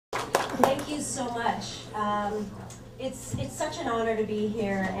Thank you so much. It's such an honor to be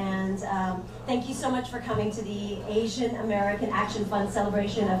here, and thank you so much for coming to the Asian American Action Fund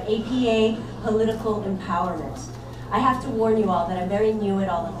celebration of APA Political Empowerment. I have to warn you all that I'm very new at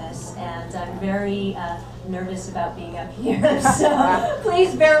all of this, and I'm very nervous about being up here, so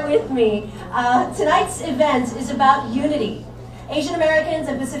please bear with me. Tonight's event is about unity. Asian Americans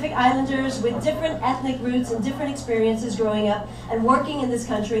and Pacific Islanders with different ethnic roots and different experiences growing up and working in this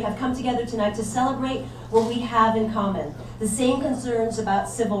country have come together tonight to celebrate what we have in common. The same concerns about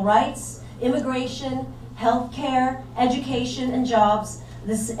civil rights, immigration, healthcare, education, and jobs,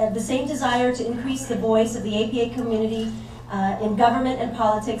 the same desire to increase the voice of the APA community in government and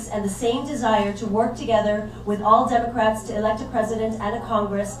politics, and the same desire to work together with all Democrats to elect a president and a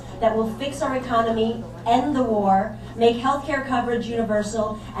Congress that will fix our economy, end the war, make healthcare coverage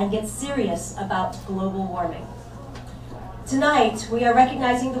universal, and get serious about global warming. Tonight, we are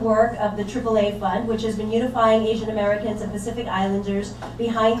recognizing the work of the AAA Fund, which has been unifying Asian Americans and Pacific Islanders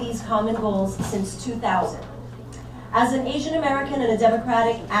behind these common goals since 2000. As an Asian American and a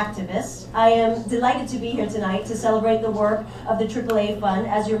Democratic activist, I am delighted to be here tonight to celebrate the work of the AAA Fund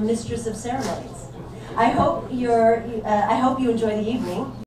as your mistress of ceremonies. I hope you enjoy the evening.